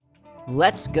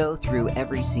Let's go through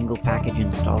every single package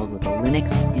installed with a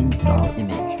Linux install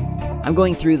image. I'm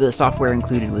going through the software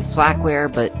included with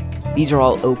Slackware, but these are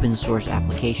all open source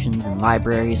applications and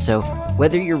libraries, so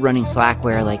whether you're running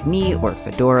Slackware like me, or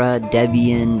Fedora,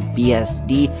 Debian,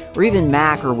 BSD, or even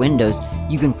Mac or Windows,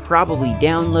 you can probably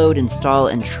download, install,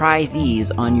 and try these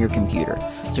on your computer.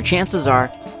 So chances are,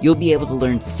 you'll be able to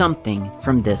learn something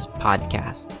from this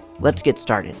podcast. Let's get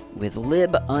started with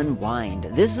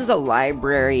libunwind. This is a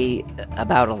library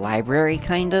about a library,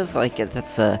 kind of. Like,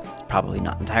 that's probably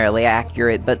not entirely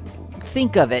accurate, but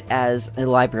think of it as a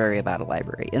library about a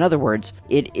library. In other words,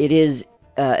 it is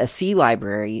a C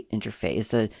library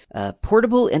interface, a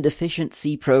portable and efficient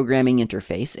C programming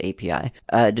interface, API,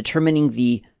 determining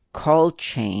the call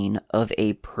chain of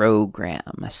a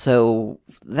program. So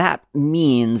that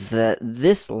means that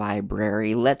this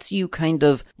library lets you kind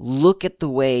of look at the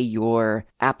way your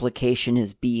application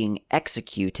is being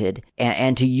executed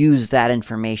and to use that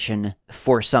information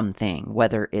for something,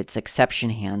 whether it's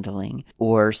exception handling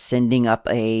or sending up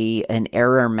an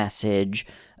error message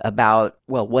about,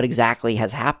 well, what exactly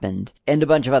has happened, and a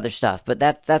bunch of other stuff. But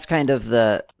that's kind of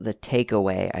the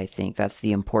takeaway, I think. That's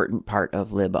the important part of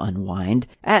libunwind,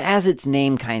 as its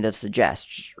name kind of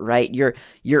suggests, right?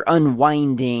 You're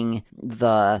unwinding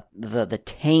the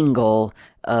tangle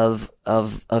of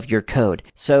your code.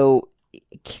 So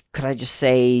could I just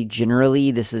say,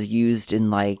 generally, this is used in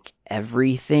like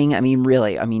everything?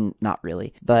 Not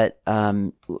really, but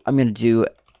I'm gonna do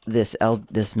this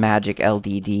magic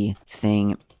LDD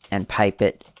thing and pipe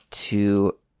it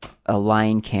to a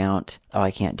line count. Oh,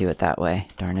 I can't do it that way.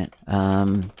 Darn it.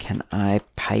 Can I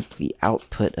pipe the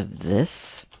output of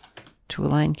this to a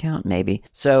line count? Maybe.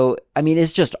 So,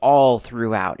 it's just all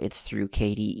throughout. It's through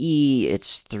KDE.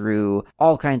 It's through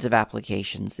all kinds of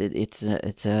applications. It's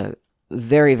a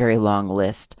very, very long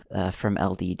list from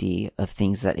LDD of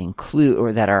things that include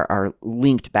or that are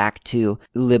linked back to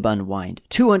libunwind.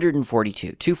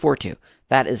 242.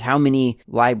 That is how many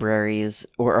libraries,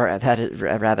 or that is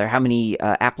rather how many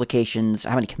applications,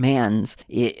 how many commands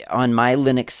on my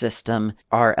Linux system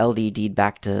are LDD'd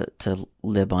back to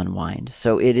libunwind.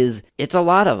 So it's a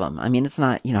lot of them. It's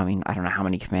not, I don't know how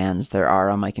many commands there are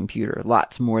on my computer.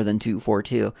 Lots more than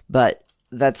 242, but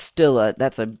that's still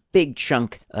that's a big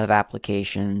chunk of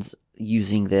applications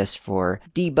using this for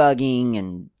debugging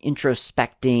and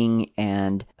introspecting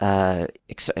and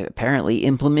apparently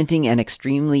implementing an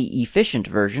extremely efficient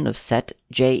version of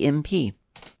setjmp.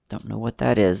 Don't know what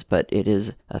that is, but it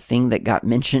is a thing that got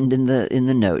mentioned in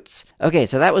the notes. Okay,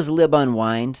 so that was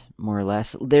libunwind, more or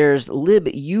less. There's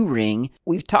liburing.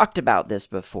 We've talked about this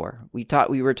before. We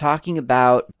were talking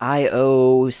about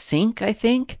IO sync, I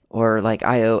think, or like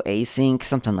IO async,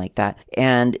 something like that.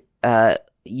 And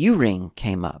uring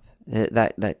came up.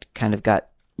 That kind of got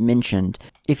mentioned.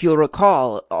 If you'll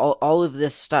recall, all of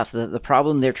this stuff, the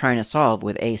problem they're trying to solve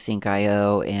with async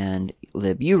IO and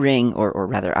liburing, or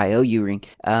rather IO uring,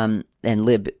 and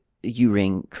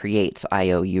liburing creates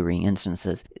IO uring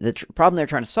instances. The problem they're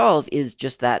trying to solve is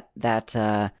just that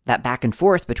back and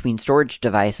forth between storage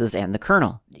devices and the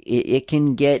kernel. It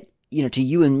can get, to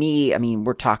you and me,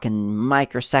 we're talking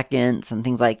microseconds and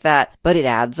things like that, but it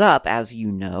adds up, as you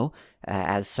know,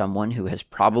 as someone who has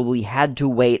probably had to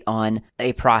wait on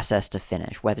a process to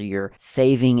finish, whether you're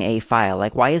saving a file.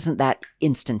 Like, why isn't that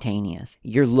instantaneous?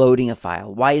 You're loading a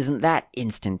file. Why isn't that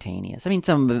instantaneous?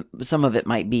 Some of it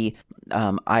might be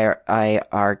IRQ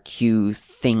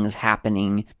things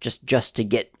happening just to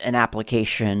get an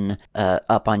application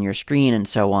up on your screen and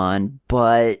so on,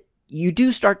 but you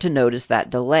do start to notice that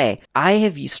delay. I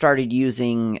have started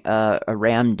using a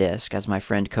RAM disk, as my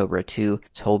friend Cobra2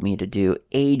 told me to do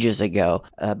ages ago.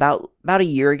 About a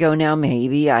year ago now,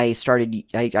 maybe, I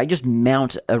just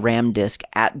mount a RAM disk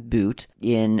at boot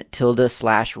in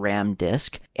 /RAM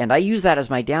disk, and I use that as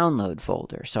my download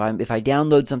folder. So if I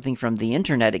download something from the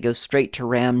internet, it goes straight to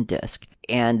RAM disk.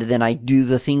 And then I do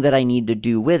the thing that I need to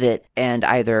do with it and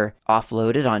either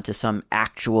offload it onto some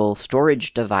actual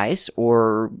storage device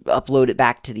or upload it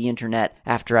back to the internet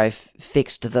after I've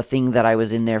fixed the thing that I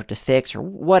was in there to fix or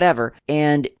whatever.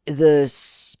 And the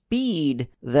speed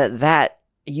that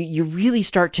you really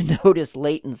start to notice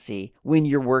latency when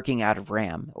you're working out of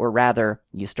RAM, or rather,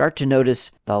 you start to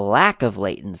notice the lack of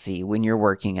latency when you're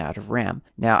working out of RAM.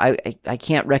 Now, I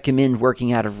can't recommend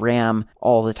working out of RAM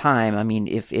all the time.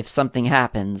 If something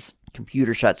happens,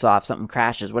 computer shuts off, something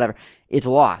crashes, whatever, it's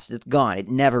lost, it's gone, it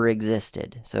never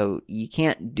existed. So you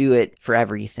can't do it for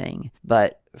everything,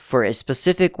 but for a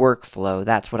specific workflow,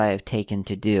 that's what I have taken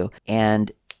to do.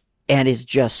 And and it's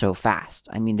just so fast.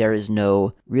 I mean, there is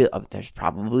no real, there's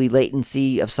probably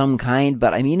latency of some kind,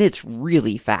 but I mean, it's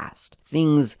really fast.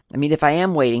 If I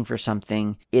am waiting for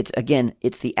something,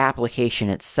 it's the application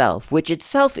itself, which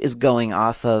itself is loading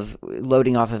off of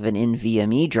an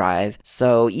NVMe drive.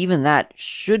 So even that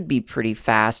should be pretty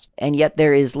fast, and yet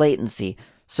there is latency.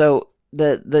 So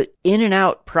the in and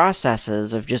out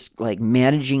processes of just like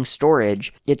managing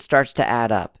storage, it starts to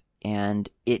add up, and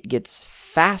it gets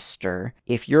faster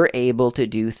if you're able to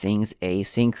do things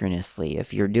asynchronously.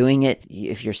 If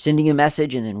you're sending a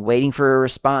message and then waiting for a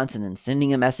response, and then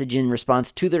sending a message in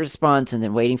response to the response, and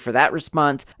then waiting for that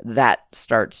response, that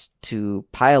starts to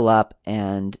pile up,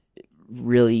 and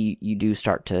really you do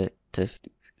start to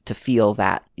feel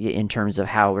that in terms of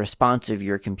how responsive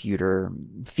your computer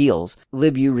feels.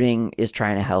 liburing is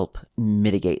trying to help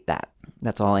mitigate that.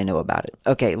 That's all I know about it.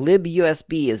 Okay,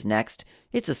 libUSB is next.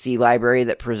 It's a C library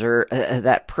that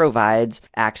provides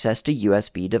access to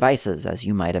USB devices, as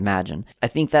you might imagine. I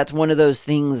think that's one of those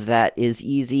things that is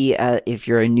easy if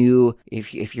you're new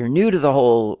to the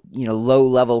whole low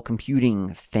level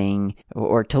computing thing,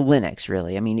 or to Linux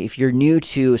really. I mean, if you're new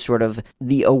to sort of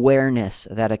the awareness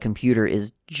that a computer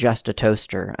is just a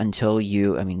toaster until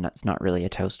it's not really a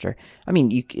toaster. I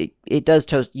mean, it does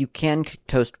toast. You can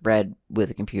toast bread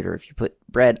with a computer. If you put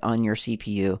bread on your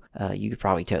CPU, you could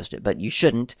probably toast it, but you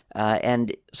shouldn't.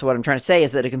 And so what I'm trying to say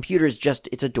is that a computer is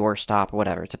it's a doorstop or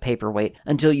whatever. It's a paperweight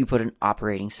until you put an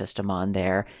operating system on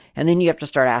there. And then you have to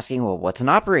start asking, well, what's an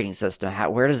operating system?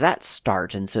 Where does that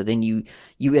start? And so then you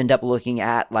end up looking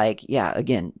at CPU,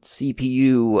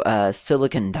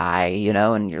 silicon die,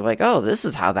 and you're like, oh, this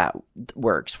is how that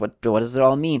works. What does it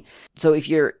all mean? So if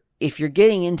you're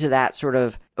getting into that sort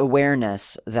of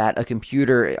awareness that a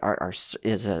computer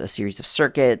is a series of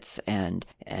circuits and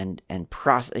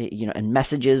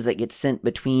messages that get sent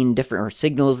between different, or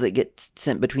signals that get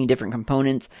sent between different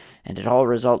components, and it all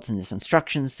results in this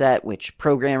instruction set which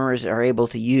programmers are able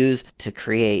to use to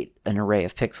create an array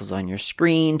of pixels on your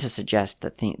screen to suggest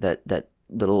that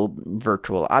little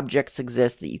virtual objects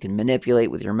exist that you can manipulate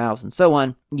with your mouse and so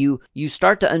on. You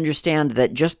start to understand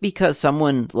that just because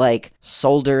someone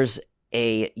solders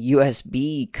a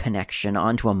USB connection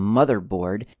onto a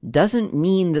motherboard doesn't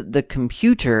mean that the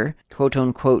computer, quote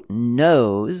unquote,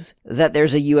 knows that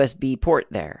there's a USB port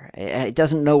there. It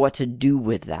doesn't know what to do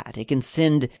with that. It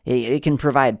can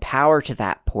provide power to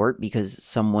that port because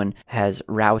someone has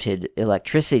routed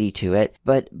electricity to it,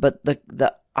 but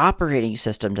the operating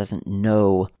system doesn't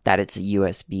know that it's a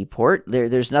USB port.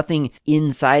 There's nothing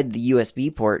inside the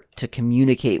USB port to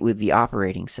communicate with the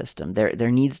operating system.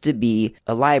 There needs to be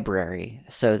a library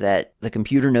so that the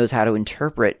computer knows how to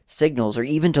interpret signals, or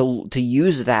even to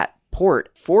use that port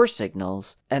for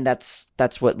signals, and that's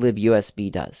what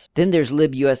libUSB does. Then there's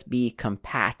libUSB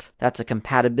compat. That's a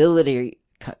compatibility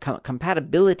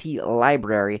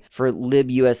library for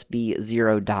libUSB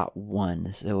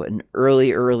 0.1. So an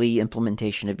early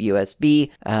implementation of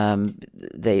USB.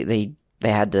 They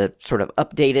had to sort of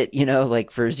update it,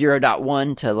 for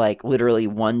 0.1 to literally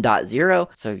 1.0.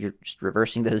 So you're just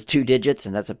reversing those two digits,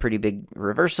 and that's a pretty big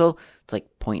reversal. It's like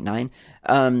 0.9.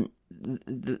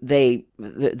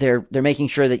 They're making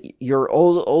sure that your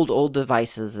old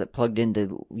devices that plugged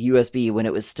into USB when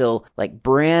it was still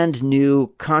brand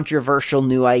new, controversial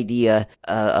new idea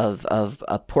of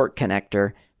a port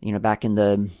connector, back in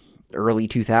the early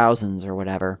 2000s or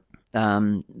whatever.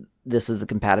 This is the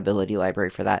compatibility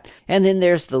library for that. And then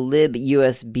there's the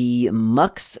libUSB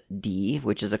MuxD,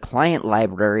 which is a client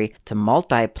library to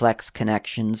multiplex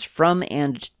connections from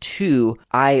and to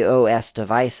iOS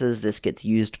devices. This gets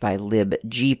used by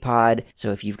libgpod.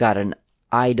 So if you've got an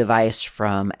iDevice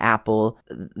from Apple,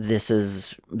 this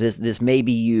may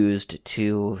be used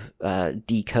to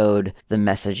decode the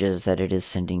messages that it is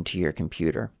sending to your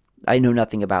computer. I know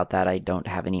nothing about that. I don't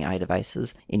have any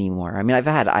iDevices anymore. I mean, I've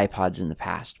had iPods in the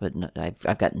past, but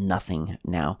I've got nothing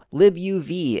now.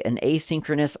 libuv, an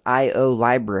asynchronous I/O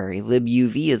library.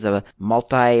 libuv is a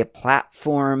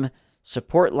multi-platform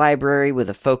support library with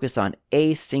a focus on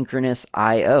asynchronous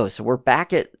I/O. So we're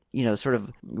back at,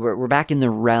 we're back in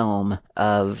the realm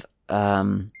of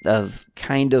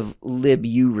kind of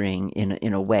liburing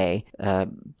in a way,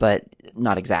 but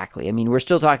not exactly. I mean, we're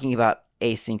still talking about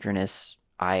asynchronous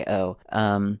I/O.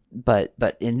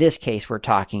 But in this case, we're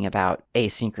talking about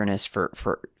asynchronous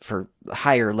for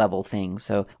higher level things.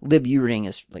 So liburing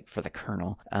is for the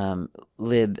kernel.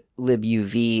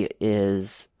 libuv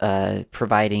is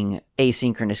providing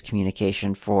asynchronous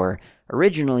communication for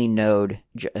originally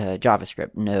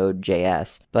JavaScript,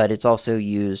 Node.js, but it's also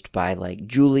used by like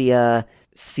Julia,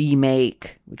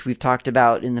 CMake, which we've talked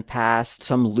about in the past,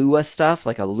 some Lua stuff,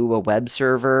 like a Lua web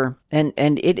server. And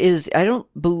it is, I don't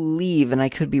believe, and I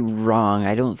could be wrong,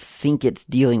 I don't think it's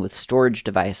dealing with storage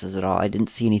devices at all. I didn't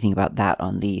see anything about that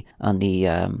on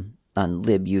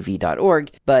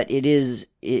libuv.org, but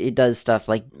it does stuff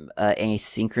like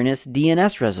asynchronous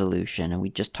DNS resolution, and we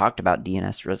just talked about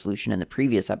DNS resolution in the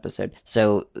previous episode.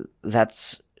 So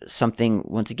that's something,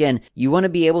 once again, you want to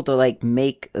be able to like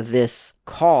make this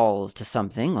call to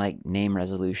something like name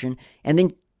resolution and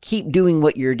then keep doing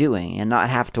what you're doing and not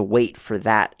have to wait for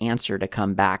that answer to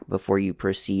come back before you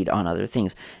proceed on other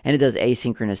things. And it does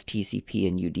asynchronous TCP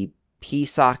and UDP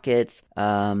sockets.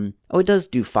 It does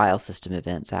do file system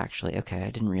events, actually. Okay, I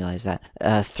didn't realize that.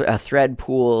 A thread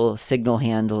pool, signal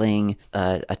handling,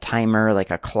 a timer,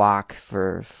 like a clock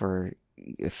for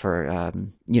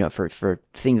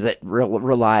things that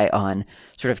rely on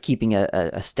sort of keeping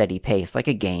a steady pace, like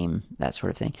a game, that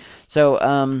sort of thing. So,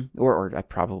 or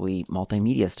probably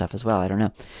multimedia stuff as well. I don't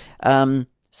know.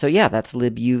 So yeah, that's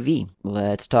libuv.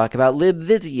 Let's talk about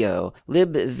libvisio.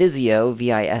 Libvisio,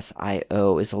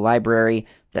 VISIO, is a library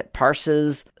that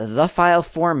parses the file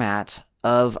format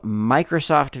of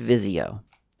Microsoft Visio.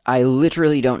 I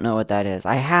literally don't know what that is.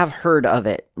 I have heard of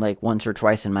it like once or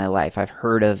twice in my life. I've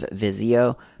heard of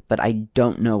Visio, but I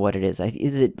don't know what it is.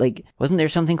 Is it like, wasn't there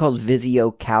something called Visio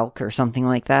Calc or something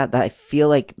like that? I feel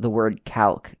like the word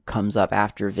calc comes up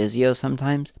after Visio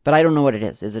sometimes, but I don't know what it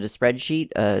is. Is it a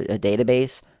spreadsheet, a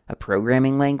database, a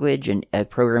programming language, and a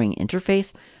programming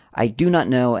interface? I do not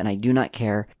know, and I do not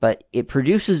care, but it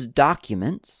produces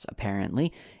documents,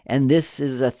 apparently, and this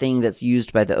is a thing that's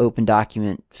used by the Open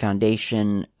Document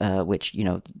Foundation, which,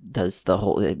 does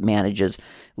it manages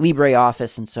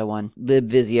LibreOffice and so on.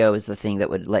 LibVisio is the thing that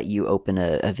would let you open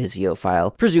a Visio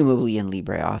file, presumably in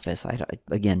LibreOffice.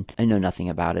 I know nothing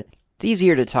about it. It's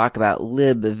easier to talk about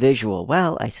libvisual.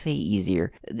 Well, I say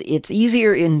easier. It's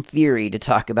easier in theory to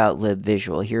talk about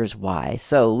libvisual. Here's why.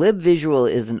 So libvisual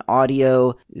is an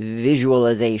audio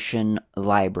visualization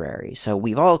library. So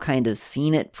we've all kind of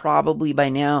seen it probably by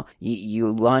now. You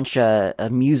launch a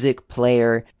music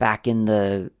player back in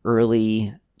the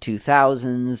early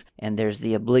 2000s, and there's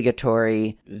the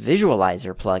obligatory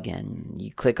visualizer plugin.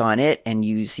 You click on it and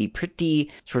you see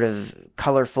pretty sort of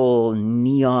colorful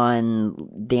neon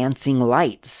dancing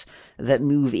lights that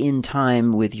move in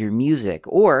time with your music.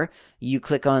 Or you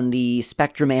click on the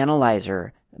Spectrum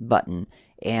Analyzer button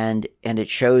and it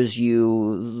shows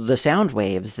you the sound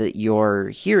waves that you're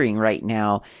hearing right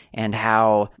now and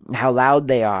how loud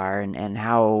they are and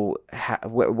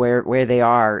where they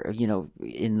are,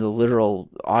 in the literal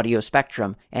audio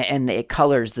spectrum, and it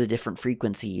colors the different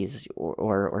frequencies,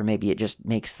 or maybe it just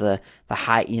makes the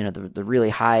high, the really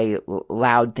high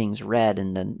loud things red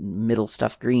and the middle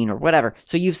stuff green or whatever.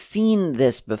 So you've seen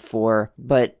this before,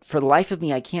 but for the life of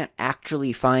me, I can't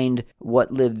actually find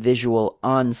what libvisual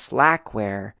on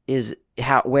Slackware is,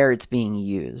 where it's being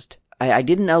used. I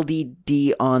did an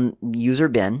LDD on user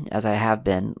bin, as I have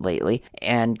been lately,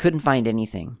 and couldn't find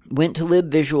anything. Went to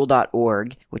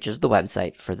libvisual.org, which is the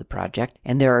website for the project,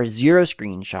 and there are 0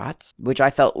 screenshots, which I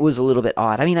felt was a little bit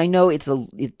odd. I mean, I know it's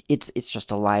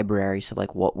just a library, so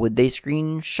like, what would they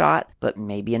screenshot? But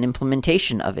maybe an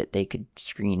implementation of it they could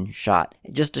screenshot,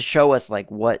 just to show us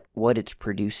like what it's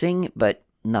producing, but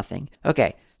nothing.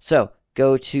 Okay, so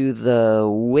go to the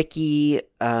wiki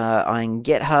on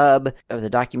GitHub, or the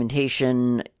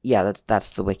documentation. Yeah,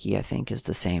 that's the wiki, I think, is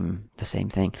the same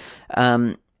thing.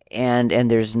 And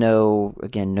there's no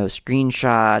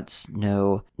screenshots,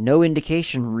 no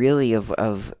indication really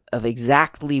of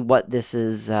exactly what this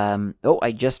is.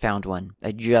 I just found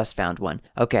one.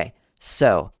 Okay.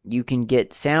 So, you can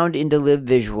get sound into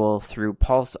libvisual through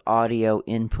Pulse Audio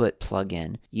Input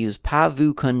plugin. Use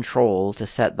Pavu Control to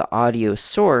set the audio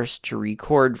source to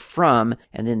record from,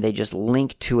 and then they just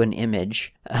link to an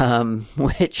image,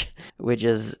 which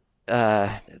is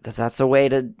that's a way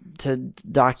to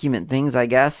document things, I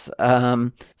guess.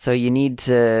 So you need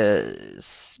to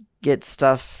get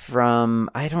stuff from,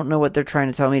 I don't know what they're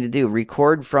trying to tell me to do.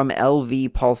 Record from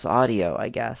LV Pulse Audio, I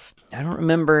guess. I don't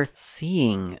remember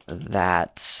seeing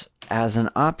that as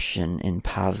an option in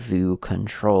Pavu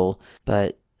Control,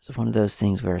 but it's one of those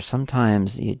things where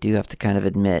sometimes you do have to kind of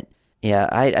admit, yeah,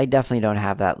 I definitely don't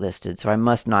have that listed, so I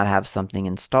must not have something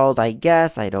installed, I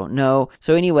guess. I don't know.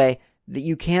 So anyway,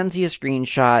 you can see a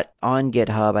screenshot on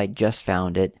GitHub. I just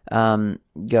found it.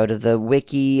 Go to the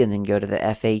wiki and then go to the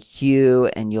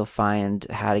FAQ, and you'll find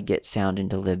how to get sound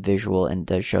into LibVisual, and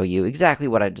does show you exactly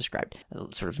what I described.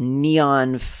 Sort of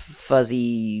neon,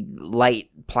 fuzzy, light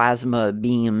plasma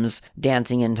beams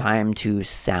dancing in time to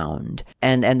sound.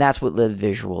 And that's what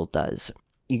LibVisual does.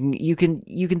 You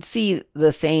can see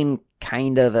the same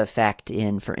kind of effect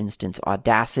in, for instance,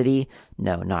 Audacity.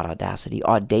 No, not Audacity.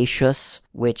 Audacious,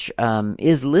 which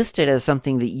is listed as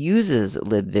something that uses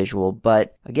LibVisual.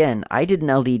 But again, I did an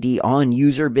LDD on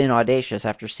user bin Audacious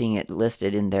after seeing it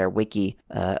listed in their wiki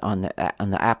on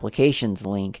the applications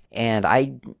link, and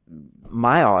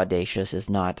my Audacious is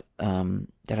not.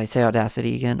 Did I say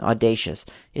Audacity again? Audacious.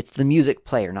 It's the music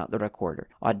player, not the recorder.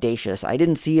 Audacious. I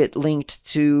didn't see it linked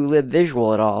to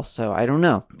LibVisual at all, so I don't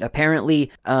know.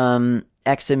 Apparently, XMMS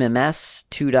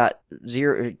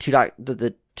 2.0,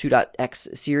 the 2.x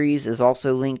series is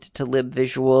also linked to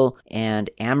LibVisual, and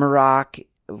Amarok,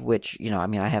 which,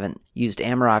 I haven't used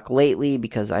Amarok lately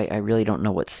because I really don't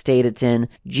know what state it's in.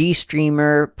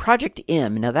 GStreamer, Project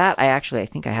M. Now that I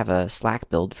think I have a Slack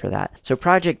build for that. So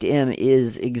Project M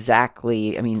is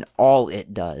exactly, all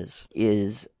it does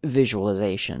is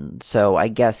visualization. So I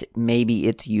guess maybe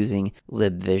it's using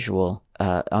LibVisual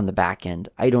on the back end.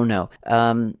 I don't know.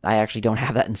 I actually don't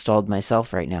have that installed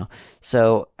myself right now.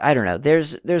 So I don't know.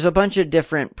 There's a bunch of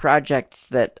different projects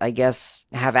that I guess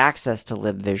have access to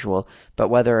LibVisual, but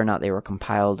whether or not they were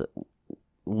compiled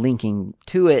linking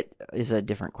to it is a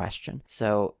different question.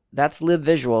 So that's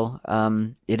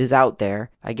LibVisual. It is out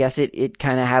there. I guess it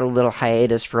kind of had a little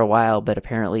hiatus for a while, but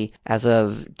apparently as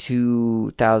of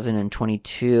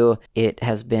 2022, it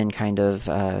has been kind of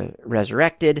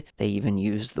resurrected. They even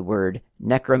use the word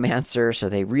necromancer, so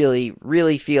they really,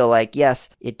 really feel like, yes,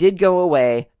 it did go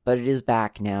away, but it is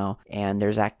back now, and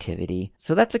there's activity.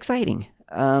 So that's exciting.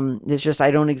 It's just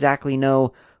I don't exactly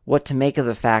know what to make of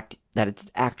the fact that it's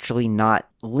actually not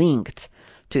linked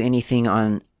to anything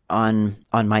on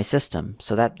my system.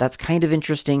 So that's kind of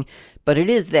interesting, but it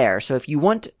is there. So if you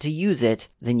want to use it,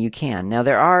 then you can. Now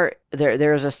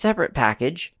there's a separate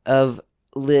package of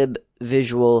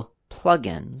LibVisual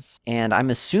plugins, and I'm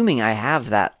assuming I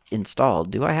have that installed.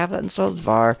 Do I have that installed?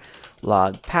 var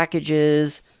log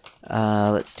packages.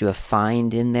 Let's do a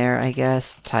find in there, I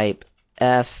guess. Type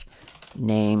f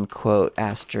name quote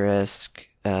asterisk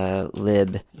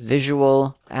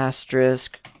LibVisual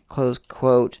asterisk close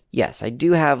quote. Yes, I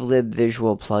do have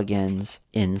LibVisual plugins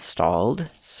installed.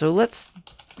 So let's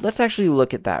actually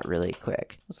look at that really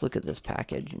quick. Let's look at this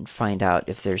package and find out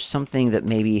if there's something that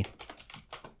maybe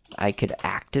I could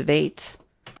activate.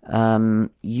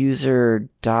 User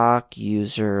doc,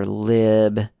 user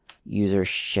lib, user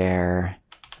share.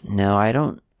 No, I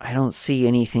don't see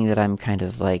anything that I'm kind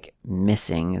of like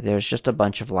missing. There's just a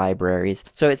bunch of libraries.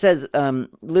 So it says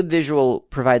LibVisual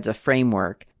provides a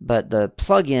framework, but the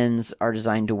plugins are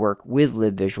designed to work with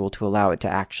LibVisual to allow it to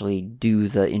actually do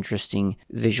the interesting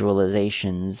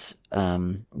visualizations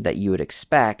that you would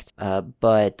expect.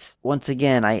 But once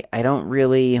again, I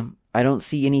don't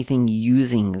see anything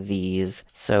using these,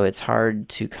 so it's hard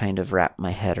to kind of wrap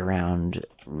my head around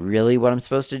really what I'm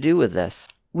supposed to do with this.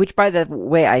 Which, by the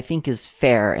way, I think is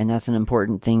fair, and that's an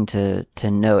important thing to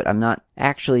note. I'm not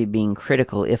actually being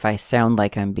critical. If I sound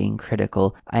like I'm being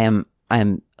critical, I'm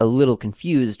a little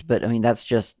confused, but that's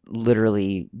just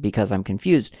literally because I'm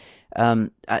confused.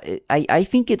 I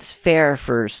think it's fair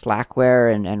for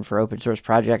Slackware and for open source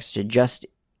projects to just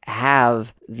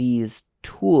have these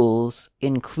tools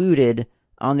included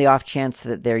on the off chance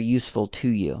that they're useful to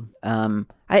you.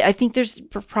 I think there's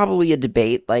probably a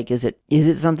debate, like, is it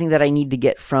something that I need to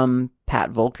get from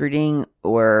Pat Volkerding,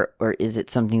 or is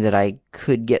it something that I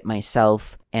could get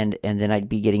myself, and then I'd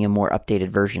be getting a more updated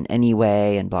version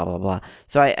anyway, and blah, blah, blah.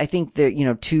 So I think there,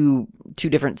 two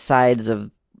different sides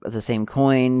of the same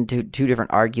coin, two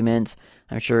different arguments.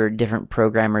 I'm sure different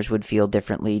programmers would feel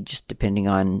differently just depending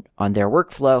on their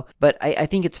workflow. But I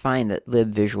think it's fine that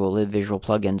LibVisual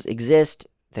plugins exist.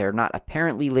 They're not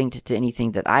apparently linked to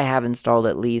anything that I have installed,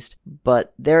 at least,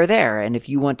 but they're there. And if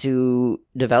you want to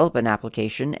develop an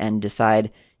application and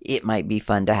decide it might be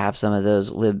fun to have some of those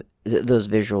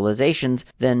visualizations,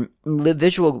 then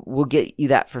LibVisual will get you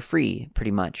that for free,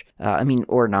 pretty much.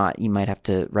 Or not. You might have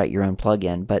to write your own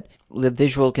plugin, but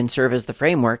LibVisual can serve as the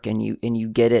framework, and you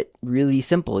get it really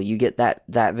simple. You get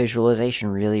that visualization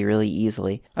really, really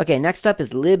easily. Okay, next up is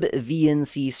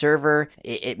libVNC server.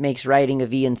 It makes writing a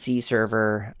VNC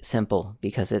server simple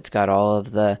because it's got all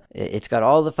the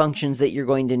functions that you're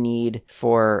going to need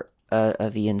for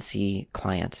a VNC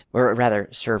client, or rather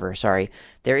server, sorry.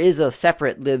 There is a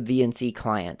separate libVNC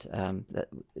client.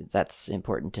 That's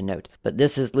important to note. But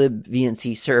this is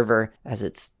libVNC server, as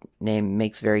its name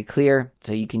makes very clear.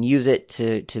 So you can use it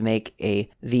to make a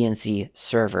VNC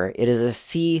server. It is a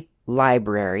C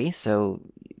library, so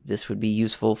this would be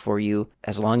useful for you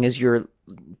as long as you're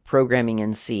programming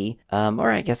in C,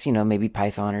 or I guess, maybe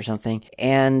Python or something.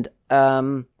 And I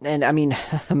mean,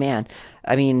 man,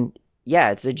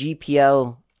 yeah, it's a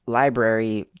GPL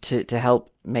library to help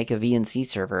make a VNC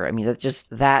server. I mean,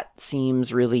 that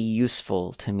seems really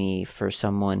useful to me for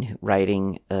someone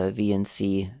writing a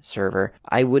VNC server.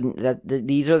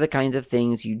 These are the kinds of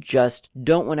things you just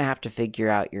don't want to have to figure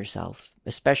out yourself,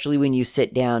 especially when you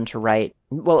sit down to write,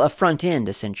 well, a front end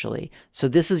essentially. So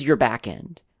this is your back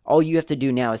end. All you have to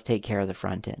do now is take care of the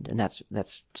front end, and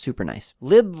that's super nice.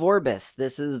 libvorbis,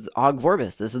 this is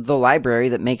ogvorbis. This is the library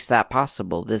that makes that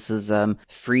possible. This is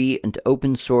free and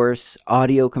open source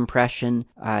audio compression.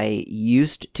 I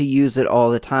used to use it all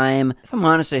the time. If I'm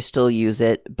honest, I still use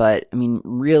it, but I mean,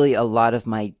 really a lot of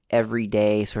my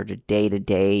everyday sort of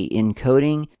day-to-day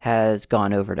encoding has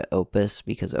gone over to Opus,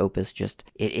 because Opus just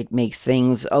it makes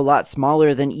things a lot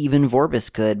smaller than even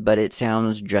Vorbis could, but it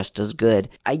sounds just as good.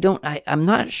 I'm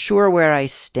not sure where I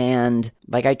stand.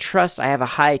 Like, I have a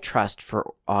high trust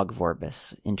for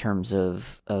ogvorbis in terms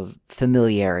of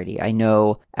familiarity. I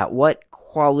know at what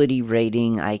quality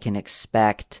rating I can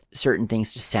expect certain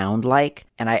things to sound like,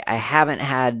 and I haven't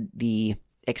had the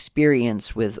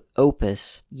experience with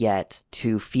Opus yet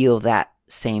to feel that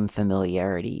same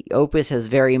familiarity. Opus has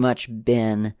very much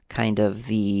been kind of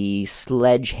the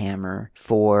sledgehammer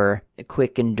for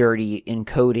quick and dirty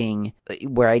encoding,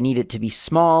 where I need it to be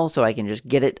small so I can just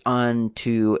get it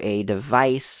onto a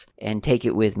device and take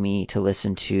it with me to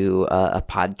listen to a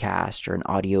podcast or an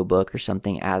audiobook or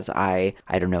something as I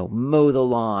don't know, mow the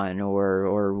lawn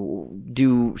or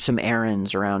do some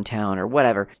errands around town or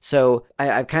whatever. So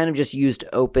I've kind of just used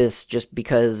Opus just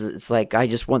because it's like, I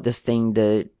just want this thing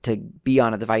to be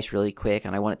on a device really quick,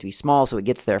 and I want it to be small so it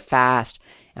gets there fast.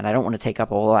 And I don't want to take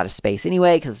up a whole lot of space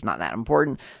anyway, because it's not that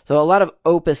important. So a lot of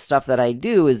Opus stuff that I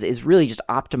do is really just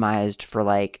optimized for,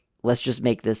 like, let's just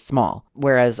make this small.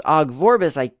 Whereas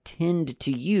ogvorbis I tend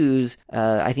to use,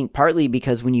 I think partly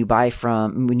because when you buy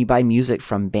music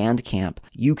from Bandcamp,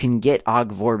 you can get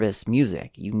ogvorbis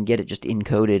music. You can get it just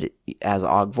encoded as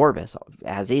ogvorbis,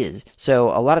 as is. So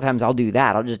a lot of times I'll do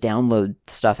that. I'll just download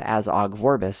stuff as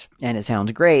ogvorbis, and it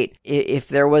sounds great. If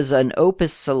there was an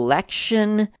Opus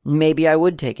selection, maybe I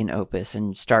would take an Opus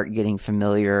and start getting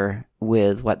familiar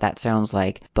with what that sounds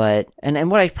like. But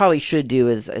and what I probably should do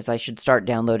is I should start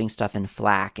downloading stuff in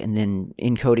FLAC and then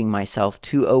encoding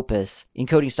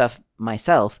stuff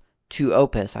myself to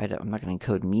Opus. I'm not going to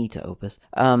encode me to Opus.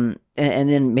 And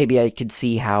then maybe I could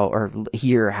see how, or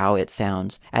hear how it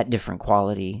sounds at different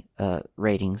quality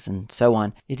ratings and so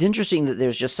on. It's interesting that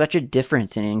there's just such a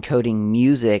difference in encoding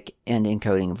music and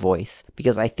encoding voice,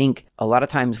 because I think a lot of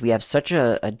times we have such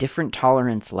a different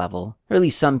tolerance level, or at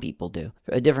least some people do,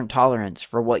 a different tolerance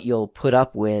for what you'll put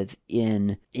up with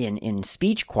in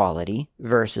speech quality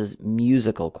versus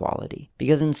musical quality.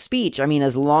 Because in speech, I mean,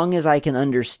 as long as I can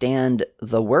understand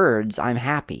the words, I'm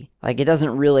happy. Like, it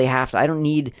doesn't really have to, I don't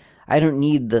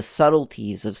need the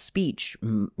subtleties of speech,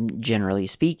 generally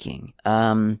speaking.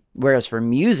 Whereas for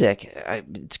music,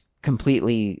 it's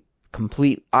complete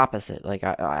opposite. Like,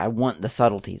 I want the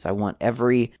subtleties. I want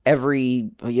every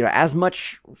as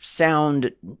much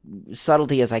sound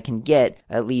subtlety as I can get,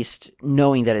 at least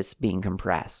knowing that it's being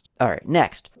compressed. All right,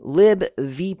 next,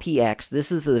 libVPX.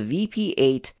 This is the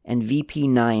VP8 and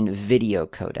VP9 video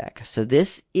codec. So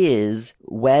this is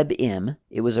WebM.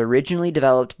 It was originally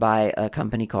developed by a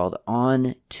company called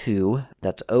On2.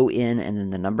 That's O-N and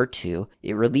then the number 2.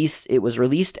 It was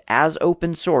released as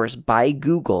open source by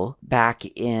Google back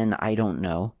in, I don't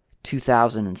know,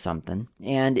 2000 and something.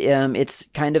 And it's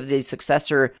kind of the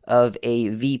successor of a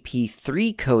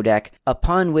VP3 codec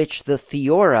upon which the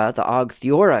Og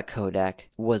Theora codec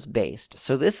was based.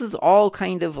 So this is all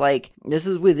kind of like, this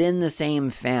is within the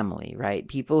same family, right?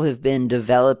 People have been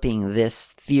developing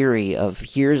this theory of,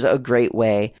 here's a great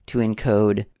way to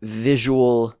encode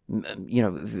visual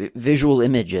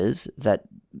images that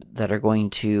are going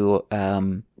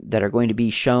to be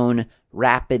shown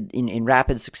in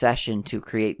rapid succession to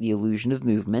create the illusion of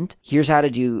movement. Here's how to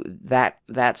do that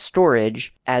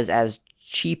storage as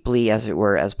cheaply, as it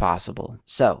were, as possible.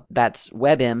 So that's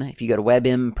WebM. If you go to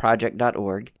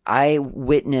webmproject.org, I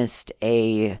witnessed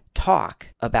a talk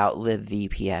about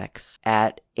libVPX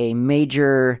at a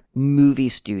major movie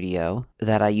studio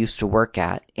that I used to work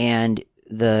at, and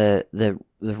the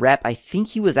the rep, I think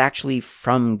he was actually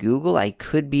from Google. I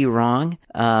could be wrong.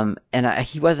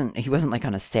 He wasn't like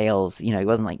on a sales, he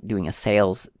wasn't like doing a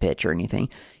sales pitch or anything.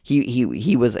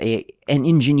 He was an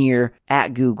engineer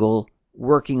at Google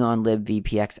working on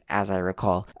libVPX, as I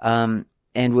recall.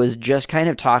 And was just kind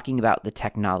of talking about the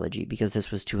technology, because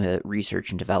this was to a research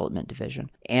and development division.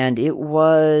 And it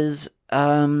was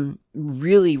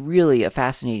really, really a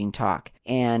fascinating talk.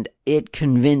 And it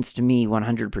convinced me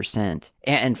 100%.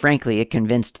 And frankly, it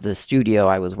convinced the studio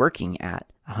I was working at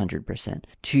 100%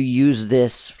 to use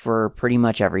this for pretty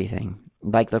much everything.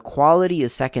 Like, the quality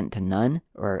is second to none,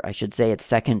 or I should say it's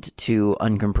second to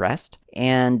uncompressed.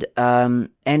 And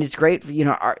it's great for,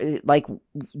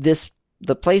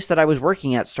 the place that I was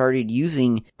working at started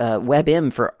using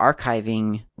WebM for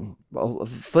archiving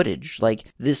footage. Like,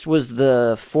 this was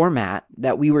the format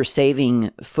that we were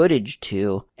saving footage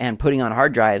to and putting on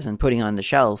hard drives and putting on the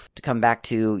shelf to come back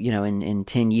to, in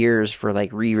 10 years for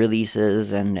like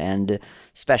re-releases and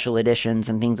special editions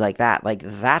and things like that. Like,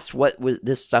 that's what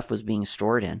this stuff was being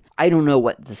stored in. I don't know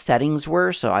what the settings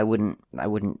were, so I wouldn't,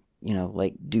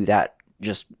 do that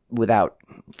just without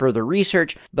further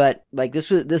research, but like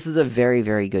this is a very,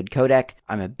 very good codec.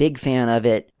 I'm a big fan of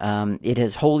it. It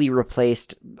has wholly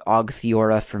replaced Ogg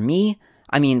Theora for me.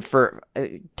 I mean, for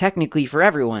technically for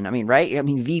everyone. I mean, right? I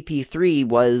mean, VP3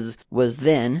 was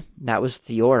then, that was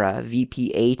Theora.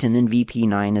 VP8 and then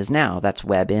VP9 is now. That's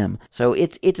WebM. So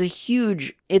it's a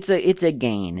huge, it's a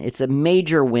gain. It's a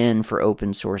major win for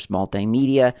open source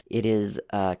multimedia. It is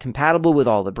compatible with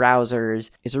all the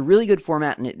browsers. It's a really good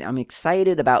format, and I'm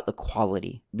excited about the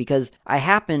quality, because I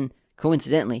happen,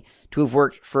 coincidentally, to have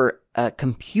worked for a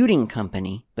computing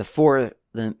company before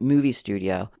the movie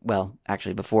studio. Well,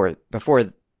 actually before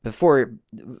the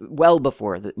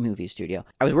movie studio.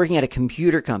 I was working at a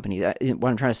computer company. What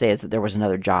I'm trying to say is that there was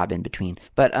another job in between.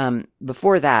 But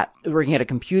before that, working at a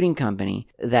computing company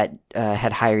that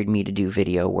had hired me to do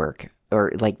video work,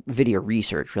 or like video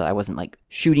research. Really, I wasn't like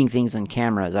shooting things on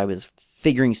cameras. I was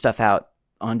figuring stuff out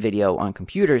on video on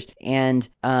computers, and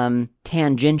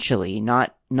tangentially,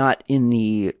 not in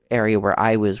the area where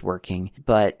I was working,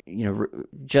 but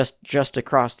just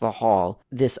across the hall,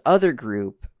 this other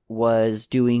group was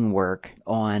doing work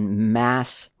on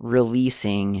mass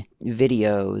releasing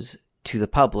videos to the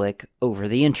public over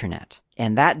the internet.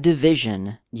 And that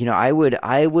division, I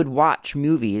would watch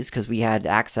movies, because we had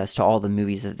access to all the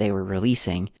movies that they were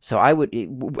releasing. So I would,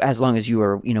 as long as you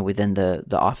were, within the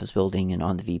office building and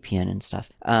on the VPN and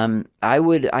stuff, I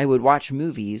would watch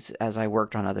movies as I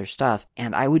worked on other stuff,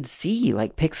 and I would see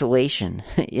like pixelation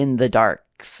in the dark.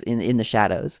 In the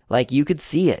shadows. Like, you could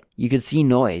see it. You could see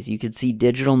noise. You could see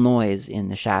digital noise in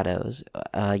the shadows.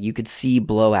 You could see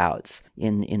blowouts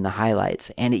in the highlights.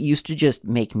 And it used to just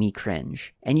make me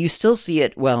cringe. And you still see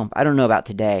it, well, I don't know about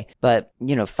today, but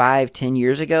 5-10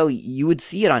 years ago, you would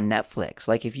see it on Netflix.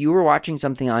 Like, if you were watching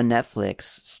something on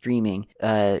Netflix streaming,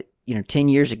 10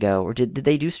 years ago, or did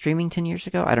they do streaming 10 years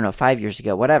ago? I don't know, 5 years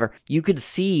ago, whatever. You could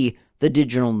see the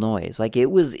digital noise. Like, it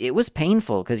was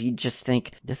painful, because you just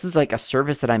think, this is like a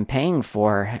service that I'm paying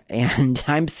for, and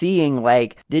I'm seeing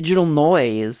like digital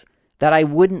noise that I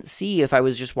wouldn't see if I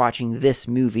was just watching this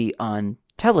movie on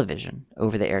television,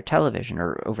 over the air television,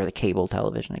 or over the cable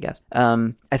television, I guess.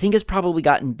 I think it's probably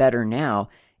gotten better now,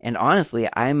 and honestly,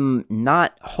 I'm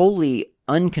not wholly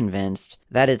unconvinced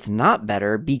that it's not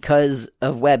better because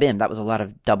of WebM. That was a lot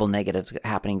of double negatives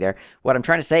happening there. What I'm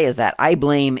trying to say is that I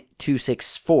blame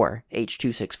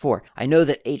H.264. I know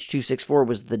that H.264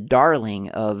 was the darling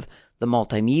of the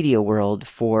multimedia world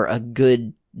for a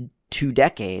good 2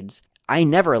 decades. I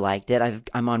never liked it.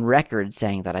 I'm on record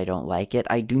saying that I don't like it.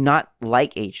 I do not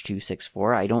like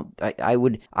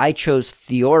H.264. I chose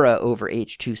Theora over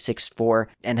H.264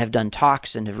 and have done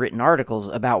talks and have written articles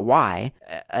about why.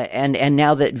 And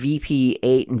now that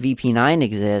VP8 and VP9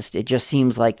 exist, it just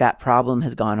seems like that problem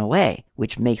has gone away,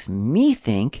 which makes me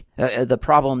think, the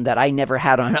problem that I never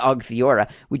had on Ogg Theora,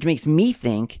 which makes me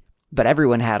think, but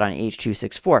everyone had on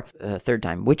H.264, third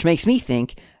time, which makes me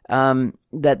think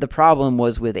that the problem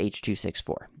was with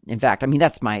H.264. In fact, I mean,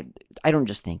 I don't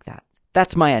just think that.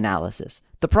 That's my analysis.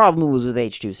 The problem was with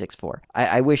H.264.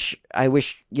 I wish,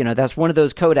 that's one of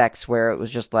those codecs where it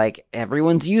was just like,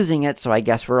 everyone's using it, so I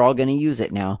guess we're all going to use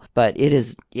it now. But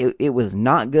it was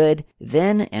not good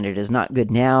then, and it is not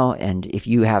good now, and if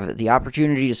you have the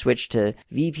opportunity to switch to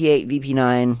VP8,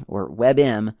 VP9, or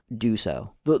WebM, do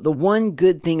so. The one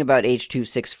good thing about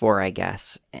H.264, I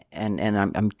guess, and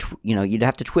I'm you'd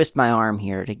have to twist my arm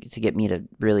here to get me to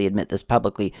really admit this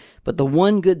publicly, but the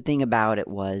one good thing about it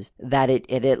was that it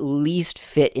at least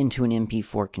fit into an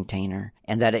MP4 container,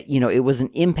 and that it was an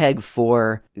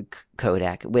MPEG-4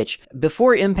 codec, which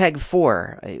before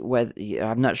MPEG-4,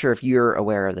 I'm not sure if you're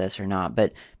aware of this or not,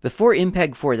 but before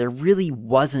MPEG-4, there really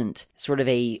wasn't sort of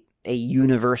a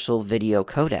universal video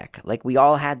codec. Like, we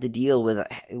all had to deal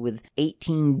with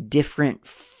 18 different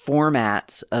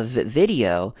formats of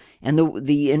video, and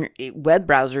the web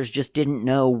browsers just didn't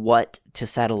know what to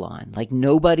settle on. Like,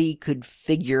 nobody could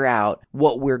figure out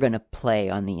what we're going to play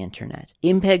on the internet.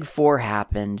 MPEG-4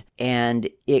 happened, and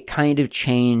it kind of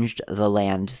changed the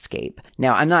landscape.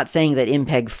 Now, I'm not saying that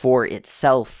MPEG-4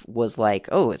 itself was like,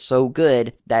 oh, it's so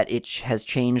good that it has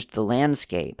changed the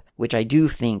landscape, which I do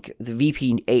think the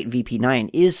VP8,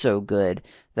 VP9 is so good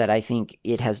that I think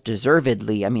it has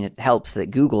deservedly, I mean, it helps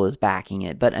that Google is backing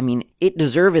it, but I mean, it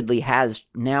deservedly has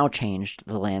now changed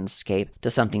the landscape to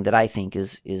something that I think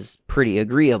is pretty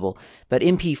agreeable. But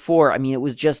MP4, I mean, it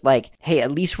was just like, hey,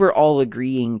 at least we're all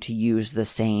agreeing to use the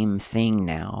same thing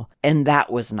now. And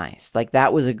that was nice. Like,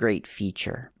 that was a great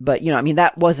feature. But, I mean,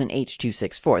 that wasn't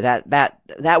H.264.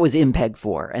 That was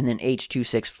MPEG-4, and then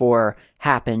H.264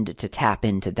 happened to tap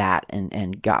into that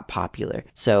and got popular.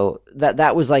 So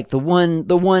that was like the one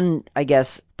reason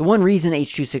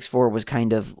H.264 was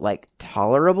kind of like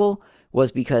tolerable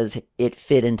was because it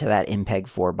fit into that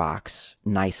MPEG-4 box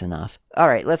nice enough. All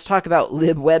right, let's talk about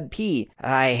libwebp.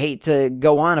 I hate to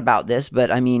go on about this, but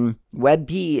I mean,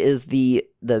 WebP is the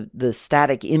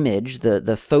static image,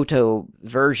 the photo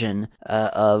version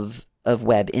of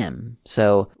WebM.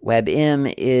 So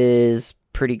WebM is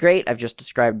pretty great. I've just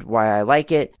described why I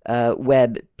like it.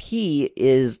 WebP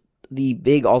is the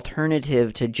big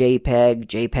alternative to JPEG,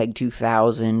 JPEG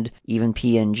 2000, even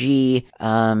PNG.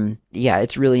 Yeah,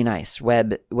 it's really nice.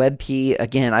 WebP,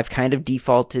 again, I've kind of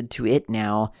defaulted to it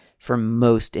now for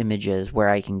most images where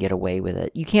I can get away with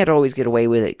it. You can't always get away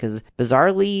with it because,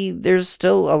 bizarrely, there's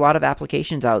still a lot of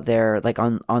applications out there, like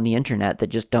on the internet, that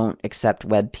just don't accept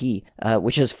WebP,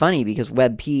 which is funny because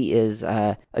WebP is,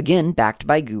 again, backed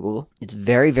by Google. It's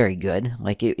very, very good.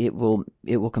 Like, it will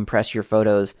compress your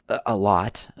photos a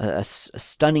lot, a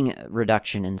stunning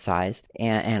reduction in size,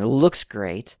 and it looks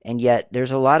great. And yet,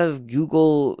 there's a lot of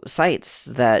Google sites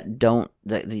that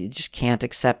you just can't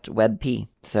accept WebP.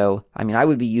 So, I mean, I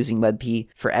would be using WebP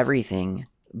for everything,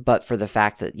 but for the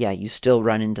fact that, yeah, you still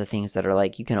run into things that are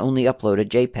like, you can only upload a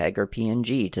JPEG or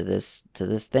PNG to this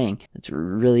thing. It's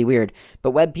really weird.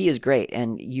 But WebP is great,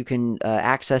 and you can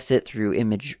access it through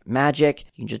ImageMagick.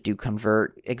 You can just do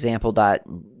convert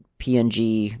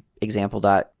example.png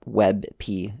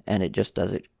example.webp, and it just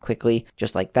does it quickly,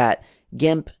 just like that.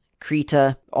 GIMP,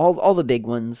 Krita, all the big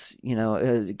ones,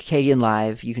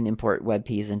 Kdenlive, you can import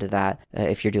WebPs into that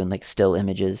if you're doing like still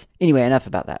images. Anyway, enough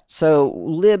about that. So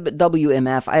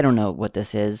libwmf, I don't know what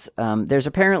this is. There's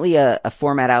apparently a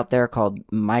format out there called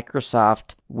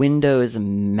Microsoft Windows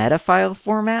Metafile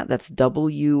format. That's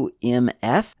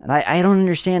WMF. And I don't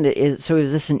understand it. Is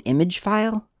this an image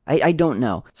file? I don't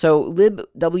know. So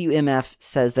libwmf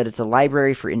says that it's a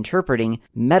library for interpreting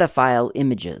metafile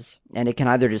images, and it can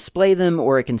either display them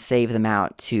or it can save them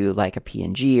out to like a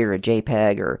PNG or a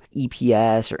JPEG or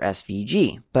EPS or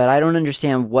SVG. But I don't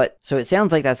understand so it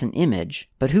sounds like that's an image,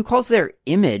 but who calls their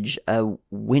image a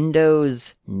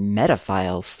Windows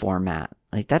metafile format?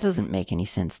 Like, that doesn't make any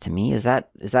sense to me. Is that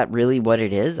really what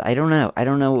it is? I don't know. I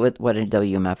don't know what a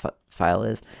WMF file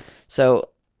is. So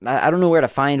I don't know where to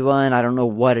find one. I don't know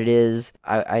what it is.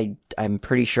 I'm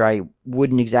pretty sure I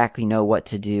wouldn't exactly know what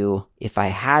to do if I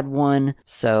had one.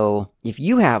 So if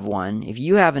you have one, if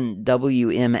you have an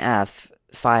WMF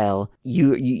file,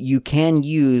 you can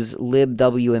use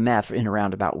libwmf in a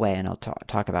roundabout way, and I'll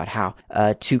talk about how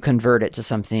to convert it to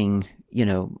something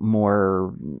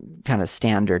more kind of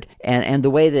standard. And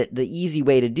the easy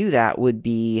way to do that would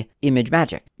be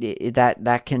ImageMagick.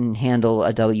 That can handle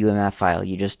a WMF file.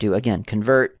 You just do, again,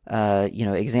 convert,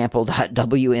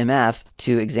 example.wmf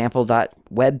to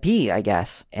example.webp, I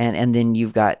guess. And then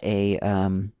you've got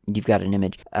an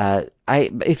image.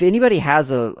 If anybody has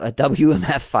a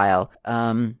WMF file,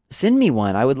 send me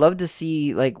one. I would love to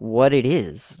see like what it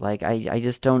is. Like, I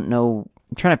just don't know.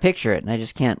 I'm trying to picture it,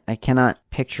 and I cannot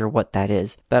picture what that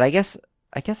is. But I guess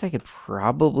I could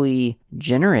probably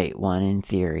generate one in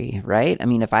theory, right? I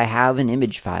mean, if I have an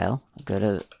image file, I'll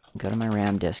go to my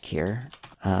RAM disk here.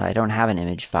 I don't have an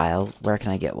image file. Where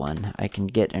can I get one? I can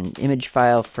get an image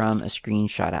file from a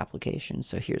screenshot application.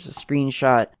 So here's a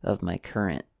screenshot of my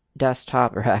current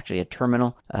desktop, or actually a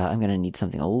terminal. I'm going to need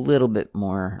something a little bit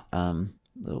more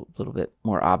little bit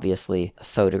more obviously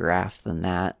photographed than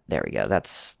that. There we go.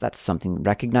 That's something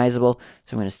recognizable.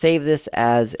 So I'm going to save this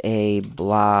as a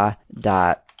blah.webp.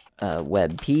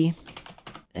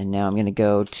 And now I'm going to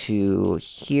go to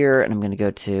here, and I'm going to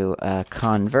go to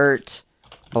convert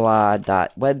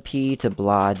blah.webp to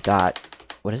blah.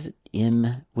 What is it?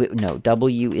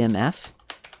 WMF.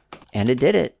 And it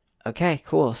did it. Okay,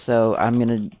 cool. So I'm going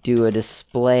to do a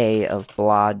display of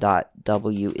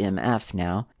blah.wmf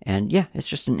now. And yeah, it's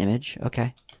just an image.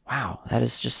 Okay. Wow, that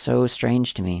is just so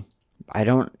strange to me. I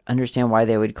don't understand why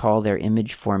they would call their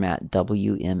image format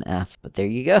WMF, but there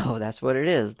you go. That's what it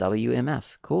is,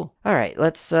 WMF. Cool. All right,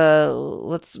 let's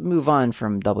move on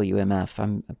from WMF.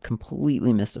 I'm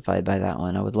completely mystified by that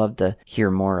one. I would love to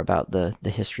hear more about the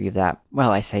history of that.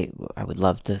 Well, I say I would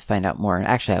love to find out more.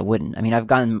 Actually, I wouldn't. I mean, I've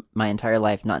gone my entire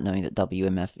life not knowing that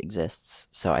WMF exists,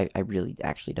 so I really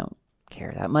actually don't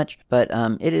care that much. But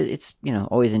it's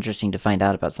always interesting to find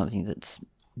out about something that's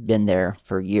been there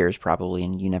for years probably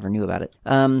and you never knew about it.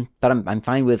 But I'm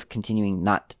fine with continuing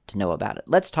not to know about it.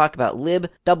 Let's talk about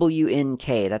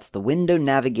libwnk. That's the Window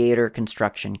Navigator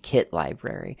Construction Kit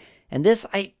library. And this,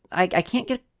 I can't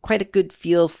get quite a good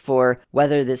feel for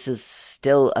whether this is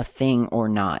still a thing or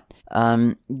not.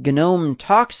 GNOME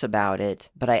talks about it,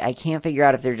 but I can't figure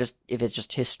out if it's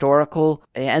just historical.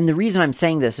 And the reason I'm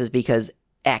saying this is because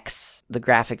X, the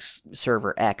graphics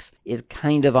server X, is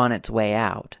kind of on its way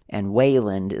out, and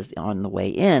Wayland is on the way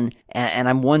in, and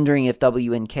I'm wondering if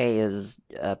WNK is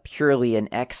purely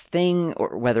an X thing,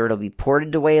 or whether it'll be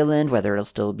ported to Wayland, whether it'll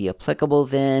still be applicable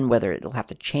then, whether it'll have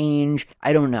to change.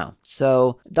 I don't know.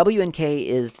 So WNK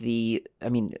is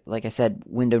like I said,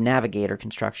 Window Navigator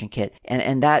Construction Kit,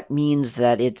 and that means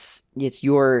that it's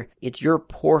your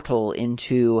portal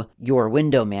into your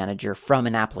window manager from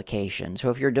an application. So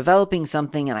if you're developing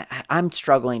something, and I'm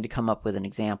struggling to come up with an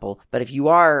example, but if you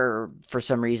are, for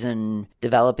some reason,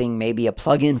 developing maybe a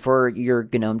plugin for your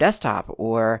GNOME desktop,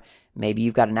 or maybe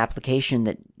you've got an application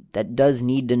that does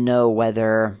need to know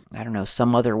whether, I don't know,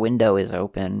 some other window is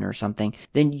open or something,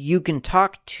 then you can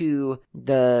talk to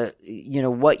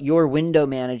what your window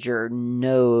manager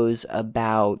knows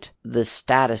about the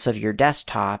status of your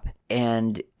desktop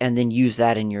and then use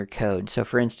that in your code. So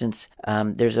for instance,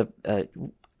 there's a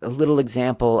little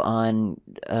example on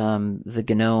the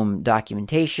GNOME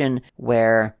documentation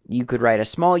where you could write a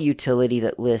small utility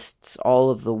that lists all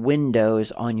of the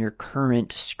windows on your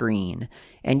current screen.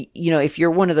 And, if you're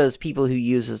one of those people who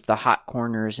uses the hot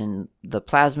corners in the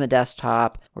Plasma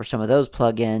desktop or some of those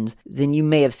plugins, then you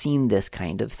may have seen this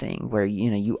kind of thing where,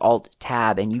 you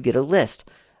Alt-Tab and you get a list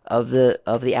of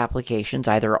the applications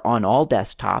either on all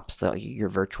desktops, your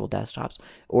virtual desktops,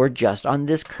 or just on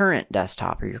this current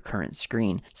desktop or your current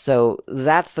screen. So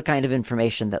that's the kind of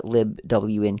information that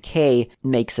libwnk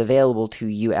makes available to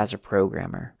you as a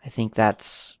programmer. I think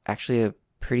that's actually a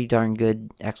pretty darn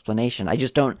good explanation. I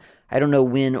don't know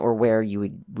when or where you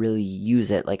would really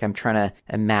use it. Like, I'm trying to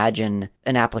imagine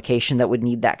an application that would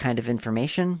need that kind of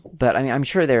information. But I'm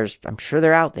sure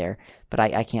they're out there, but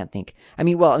I can't think.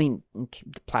 The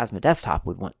Plasma desktop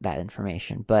would want that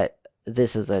information, but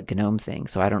this is a GNOME thing,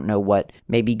 so I don't know what,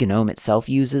 maybe GNOME itself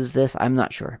uses this, I'm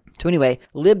not sure. So anyway,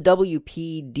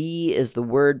 libwpd is the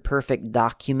WordPerfect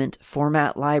document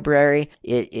format library.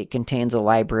 It contains a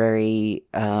library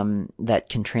that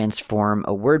can transform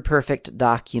a WordPerfect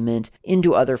document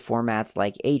into other formats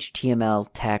like HTML,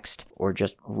 text, or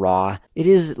just raw.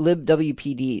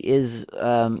 libwpd is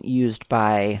used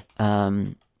by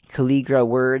Calligra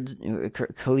Word,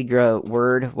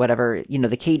 whatever,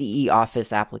 the KDE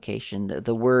Office application,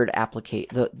 the word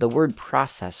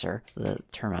processor, the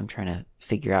term I'm trying to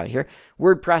figure out here,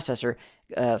 word processor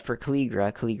for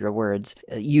Calligra Words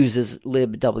uses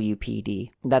libwpd.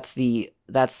 That's the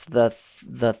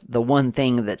one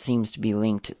thing that seems to be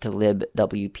linked to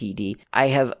libwpd.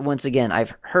 I've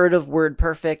heard of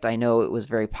WordPerfect. I know it was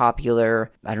very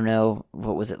popular. I don't know,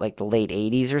 what was it, like the late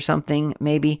 80s or something,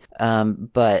 maybe?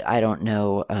 But I don't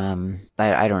know.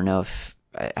 I don't know if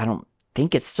I don't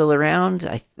think it's still around.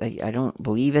 I don't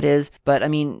believe it is. But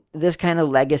this kind of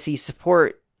legacy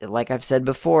support, like I've said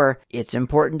before, it's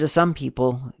important to some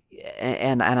people.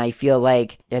 And I feel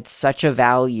like it's such a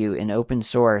value in open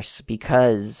source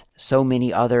because so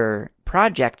many other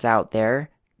projects out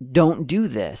there don't do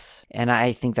this. And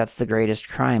I think that's the greatest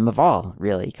crime of all,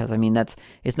 really, because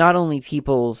it's not only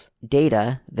people's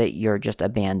data that you're just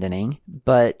abandoning,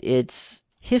 but it's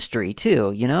history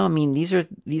too,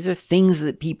 these are things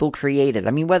that people created.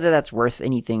 Whether that's worth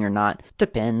anything or not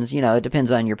depends. It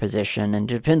depends on your position and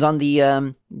depends on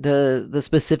the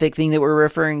specific thing that we're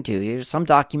referring to. There's some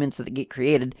documents that get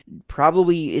created,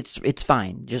 probably it's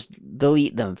fine, just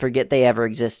delete them, forget they ever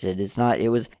existed. It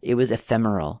was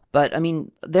ephemeral. But I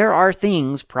mean, there are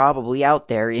things probably out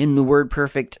there in the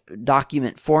WordPerfect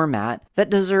document format that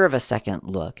deserve a second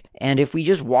look. And if we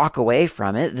just walk away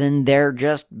from it, then they're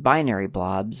just binary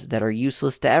blobs that are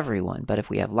useless to everyone. But if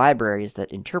we have libraries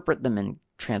that interpret them and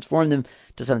transform them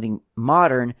to something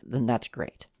modern, then that's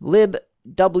great.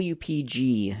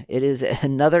 libwpg. It is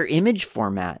another image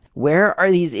format. Where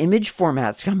are these image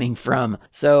formats coming from?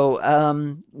 So,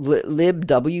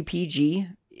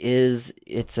 libwpg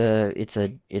it's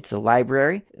a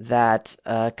library that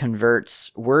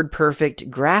converts WordPerfect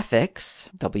graphics,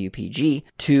 WPG,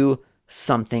 to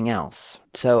something else.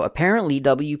 So apparently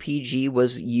WPG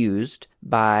was used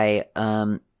by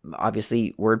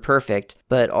obviously WordPerfect,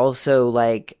 but also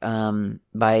by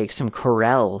some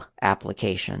Corel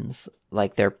applications,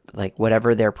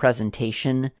 whatever their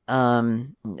presentation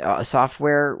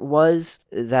software was,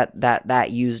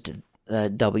 that used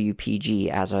WPG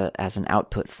as an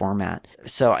output format.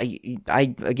 So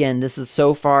I again, this is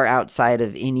so far outside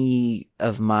of any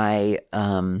of my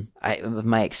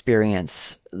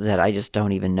experience that I just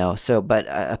don't even know. So, but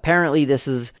apparently this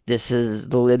is the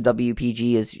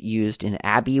libwpg is used in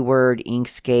AbiWord,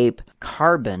 Inkscape,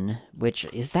 Carbon, which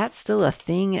is that still a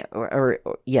thing? Or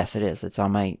yes, it is. It's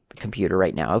on my computer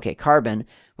right now. Okay, Carbon,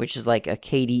 which is like a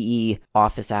KDE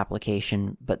Office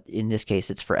application, but in this case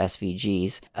it's for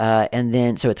SVGs. And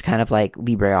then, so it's kind of like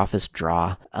LibreOffice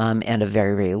Draw, and a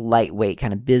very, very lightweight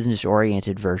kind of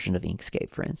business-oriented version of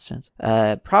Inkscape, for instance.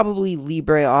 Probably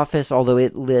LibreOffice, although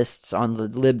it lists on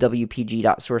the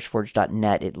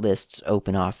libwpg.sourceforge.net, it lists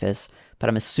OpenOffice. But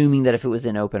I'm assuming that if it was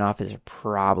in OpenOffice, it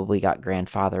probably got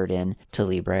grandfathered in to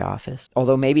LibreOffice.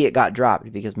 Although maybe it got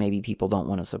dropped because maybe people don't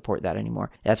want to support that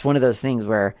anymore. That's one of those things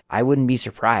where I wouldn't be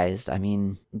surprised. I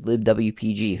mean,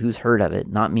 libwpg, who's heard of it?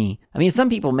 Not me. I mean, some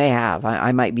people may have.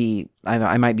 I might be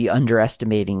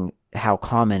underestimating how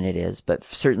common it is, but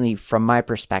certainly from my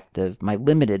perspective, my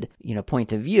limited,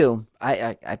 point of view,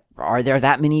 are there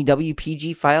that many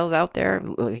WPG files out there?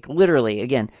 Like, literally,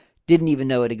 again, didn't even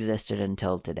know it existed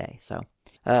until today. So,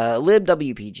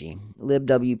 libwpg,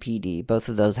 libwpd, both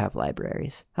of those have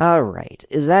libraries. All right,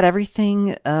 is that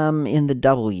everything in the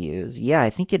W's? Yeah, I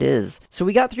think it is. So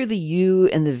we got through the U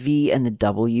and the V and the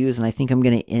W's, and I think I'm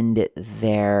going to end it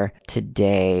there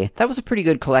today. That was a pretty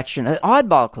good collection, an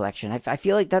oddball collection. I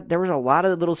feel like that there was a lot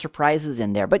of little surprises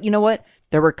in there, but you know what?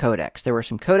 There were codecs. There were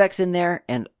some codecs in there,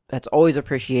 and that's always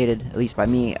appreciated, at least by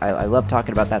me. I love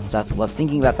talking about that stuff. I love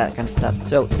thinking about that kind of stuff.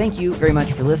 So thank you very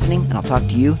much for listening, and I'll talk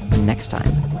to you next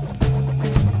time.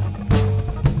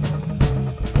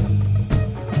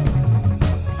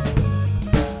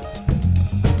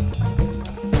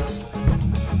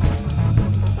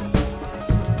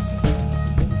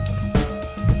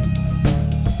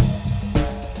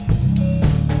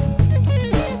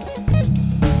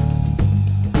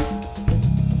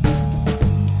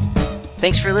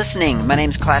 Thanks for listening. My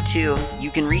name's Klaatu. You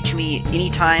can reach me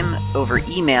anytime over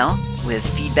email with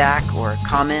feedback or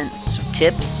comments,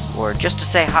 tips, or just to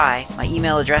say hi. My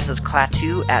email address is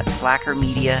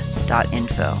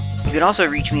klaatu@slackermedia.info. You can also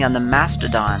reach me on the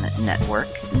Mastodon network,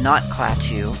 not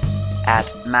Klaatu,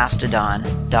 at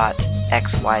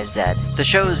mastodon.xyz. The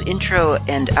show's intro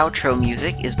and outro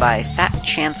music is by Fat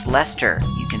Chance Lester.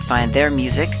 You can find their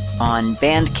music on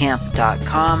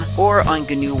bandcamp.com or on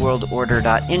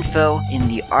GNUWorldOrder.info. In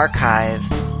the archive,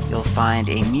 you'll find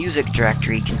a music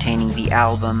directory containing the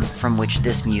album from which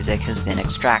this music has been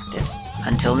extracted.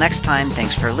 Until next time,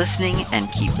 thanks for listening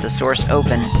and keep the source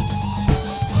open.